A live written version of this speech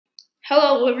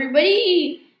Hello,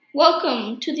 everybody!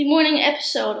 Welcome to the morning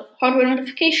episode of Hardware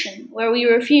Notification, where we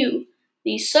review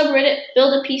the subreddit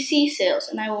Build a PC sales,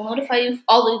 and I will notify you of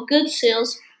all the good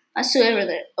sales I see over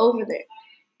there.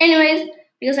 Anyways,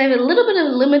 because I have a little bit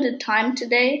of limited time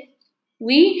today,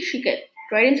 we should get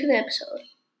right into the episode.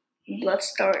 Let's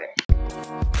start it.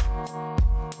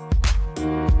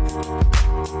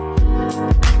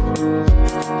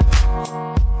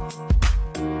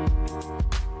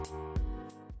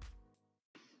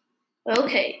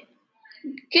 Okay,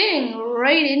 getting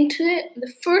right into it,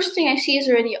 the first thing I see is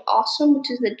already awesome,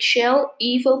 which is the Gel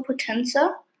Evo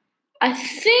Potenza. I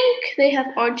think they have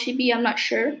RGB, I'm not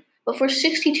sure, but for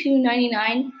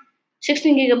 $62.99,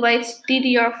 16 gigabytes,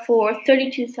 DDR4,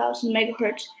 32,000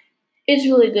 megahertz, it's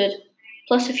really good.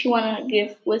 Plus, if you want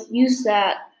to use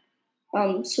that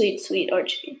sweet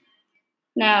RGB.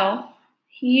 Now,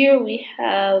 here we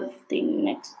have the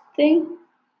next thing.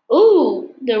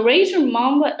 Ooh, the Razer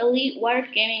Mamba Elite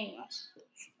Wired Gaming Mouse.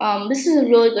 This is a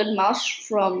really good mouse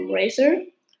from Razer.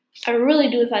 I really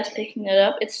do advise picking it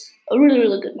up. It's a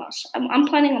really good mouse. I'm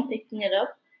planning on picking it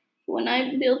up when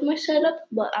I build my setup,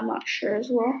 but I'm not sure as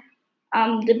well.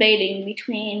 I'm debating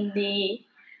between the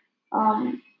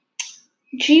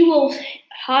G-Wolf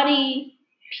Hottie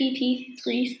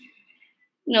PT3,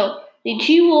 the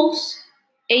G-Wolf's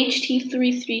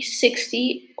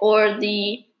HT3360 or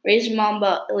the Razer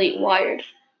Mamba Elite Wired.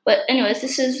 But anyways,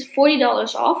 this is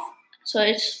 $40 off, so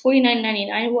it's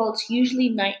 $49.99, while it's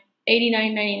usually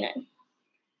 $89.99.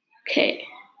 Okay,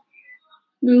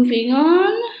 moving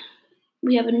on.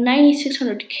 We have a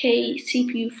 9600K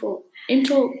CPU for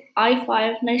Intel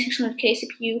i5 9600K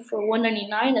CPU for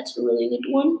 $199. That's a really good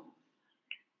one.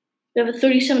 We have an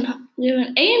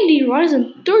AMD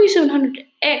Ryzen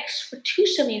 3700X for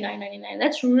 $279.99.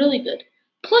 That's really good.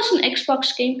 Plus an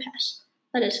Xbox Game Pass.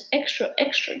 That is extra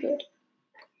good.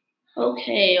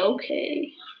 Okay.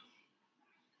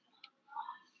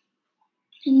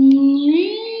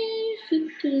 We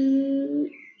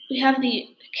have the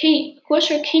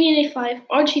Corsair K985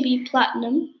 RGB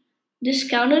Platinum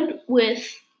discounted of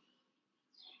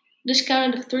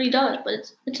 $30, but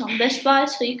it's on Best Buy,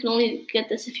 so you can only get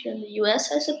this if you're in the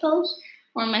US, I suppose,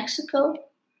 or Mexico.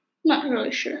 Not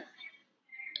really sure.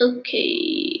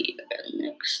 Okay,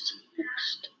 next.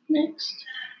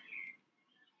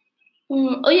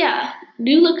 Oh yeah,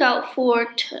 do look out for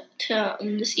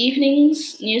this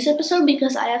evening's news episode,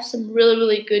 because I have some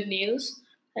really good news,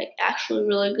 like actually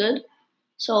really good.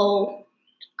 So,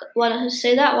 wanted to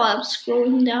say that while I'm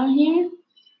scrolling down here.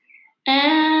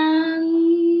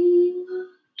 And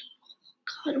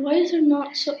God, why is there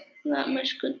not that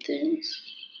much good things?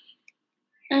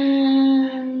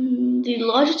 And the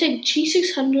Logitech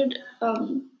G600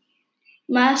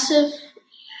 massive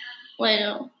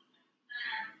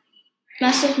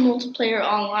multiplayer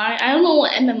online. I don't know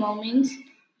what MMO means.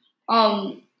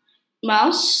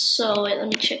 Mouse. So wait, let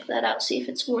me check that out. See if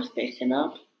it's worth picking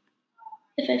up.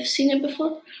 If I've seen it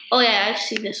before. Oh yeah, I've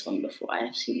seen this one before. I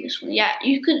have seen this one. Yeah,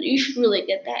 you should really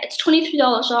get that. It's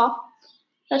 $23 off.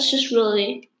 That's just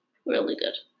really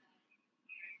good.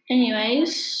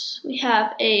 Anyways, we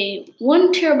have a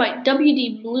 1 terabyte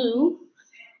WD Blue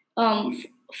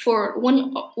for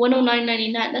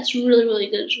 $109.99. That's really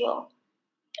good as well.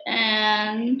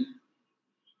 And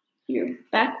you're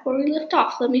back where we left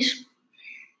off. Let me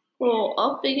scroll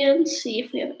up again, see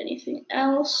if we have anything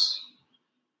else.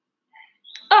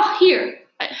 Oh, here.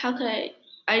 I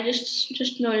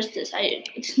just noticed this. I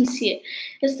didn't see it.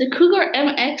 It's the Cougar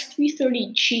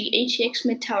MX330G ATX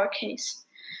mid-tower case.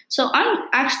 So I'm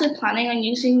actually planning on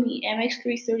using the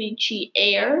MX330G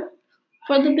Air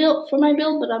for my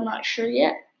build, but I'm not sure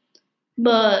yet.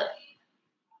 But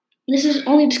this is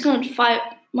only discounted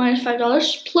minus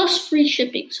 $5 plus free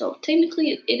shipping. So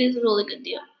technically, it is a really good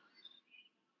deal.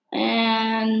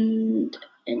 And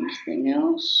anything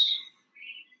else?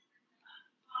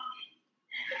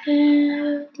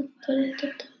 Here.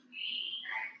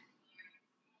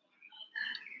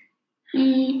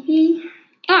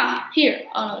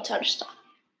 Oh no, it's out of stock.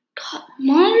 God,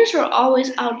 monitors are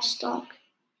always out of stock.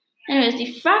 Anyways,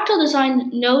 the Fractal Design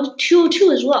Node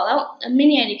 202 as well. A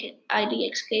mini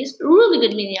IDX case. A really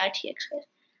good mini ITX case.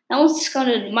 That one's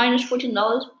discounted minus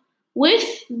 $14 with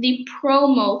the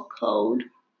promo code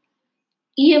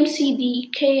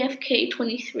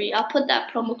EMCDKFK23. I'll put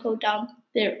that promo code down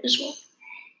there as well.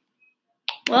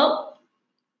 Well,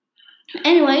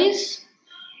 anyways,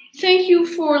 thank you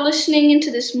for listening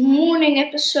into this morning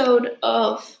episode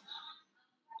of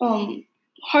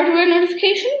Hardware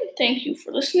Notification. Thank you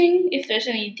for listening.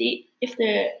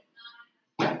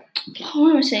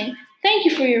 Thank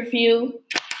you for your review.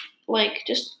 like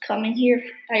just coming here.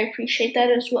 I appreciate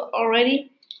that as well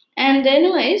already. And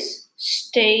anyways,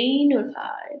 stay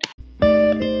notified.